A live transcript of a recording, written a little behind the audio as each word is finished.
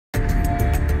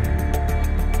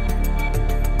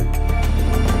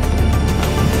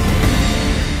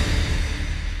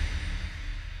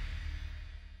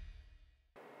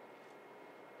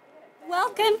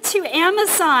to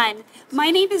Amazon.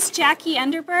 My name is Jackie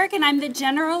Underberg, and I'm the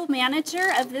general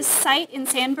manager of this site in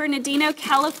San Bernardino,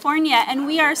 California, and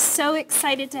we are so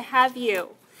excited to have you.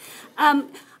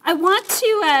 I want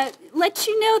to let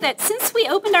you know that since we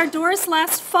opened our doors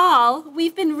last fall,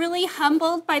 we've been really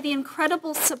humbled by the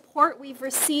incredible support we've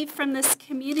received from this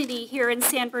community here in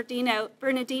San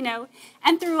Bernardino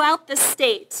and throughout the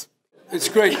state. It's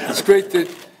great. It's great that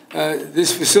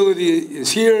this facility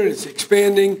is here. It's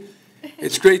expanding.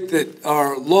 It's great that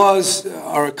our laws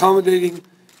are accommodating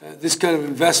this kind of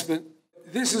investment.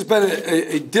 This has been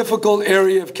a difficult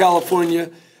area of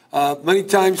California. Many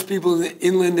times people in the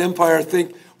Inland Empire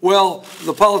think, well,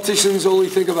 the politicians only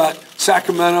think about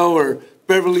Sacramento or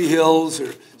Beverly Hills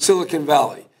or Silicon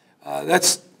Valley.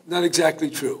 That's not exactly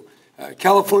true.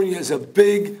 California is a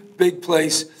big, big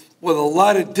place with a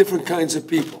lot of different kinds of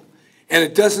people. And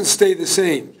it doesn't stay the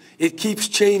same. It keeps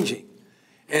changing.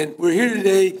 And we're here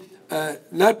today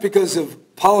not because of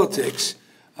politics.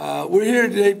 We're here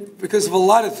today because of a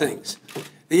lot of things.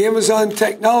 The Amazon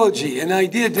technology and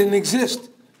idea didn't exist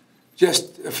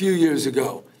just a few years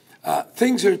ago.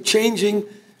 Things are changing,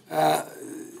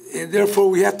 and therefore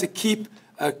we have to keep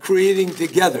creating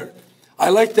together. I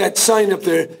like that sign up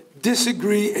there,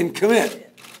 disagree and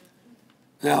commit.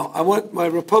 Now, I want my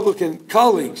Republican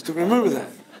colleagues to remember that.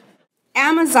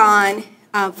 Amazon,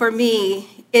 for me,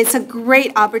 is a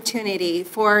great opportunity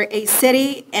for a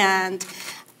city and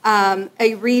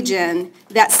a region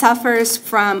that suffers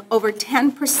from over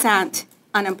 10%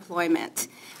 unemployment.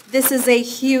 This is a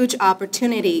huge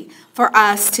opportunity for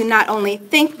us to not only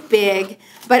think big,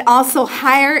 but also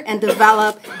hire and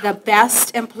develop the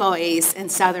best employees in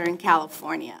Southern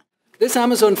California. This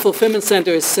Amazon Fulfillment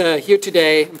Center is here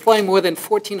today, employing more than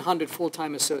 1,400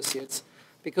 full-time associates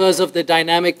because of the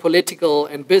dynamic political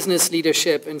and business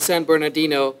leadership in San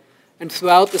Bernardino and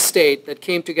throughout the state that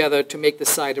came together to make the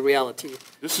site a reality.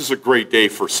 This is a great day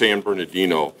for San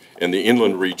Bernardino and the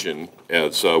inland region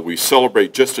as we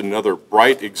celebrate just another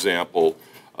bright example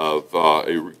of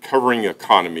a recovering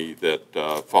economy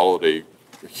that followed a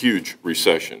huge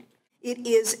recession. It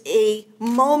is a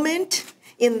moment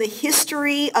in the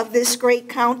history of this great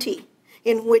county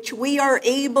in which we are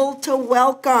able to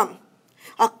welcome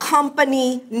a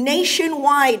company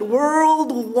nationwide,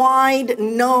 worldwide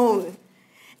known,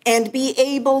 and be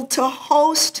able to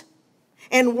host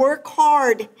and work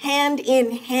hard hand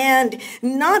in hand,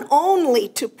 not only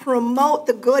to promote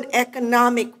the good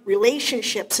economic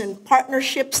relationships and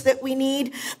partnerships that we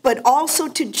need, but also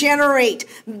to generate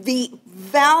the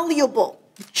valuable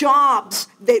jobs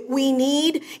that we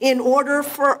need in order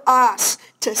for us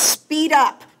to speed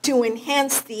up to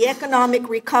enhance the economic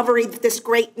recovery that this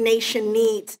great nation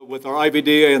needs. With our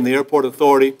IVDA and the Airport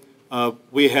Authority,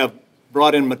 we have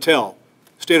brought in Mattel,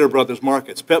 Stater Brothers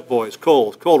Markets, Pep Boys,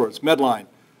 Kohl's, Kohler's, Medline,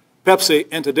 Pepsi,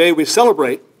 and today we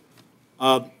celebrate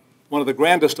one of the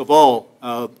grandest of all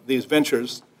these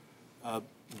ventures,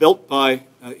 built by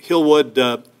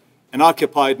Hillwood and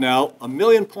occupied now 1.5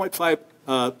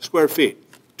 million square feet,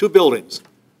 2 buildings,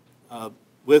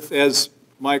 with, as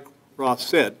Mike Roth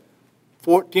said,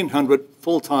 1,400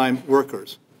 full-time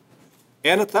workers.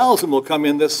 And 1,000 will come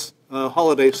in this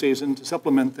holiday season to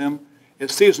supplement them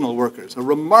as seasonal workers, a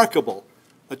remarkable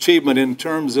achievement in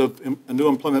terms of a new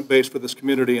employment base for this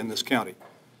community and this county.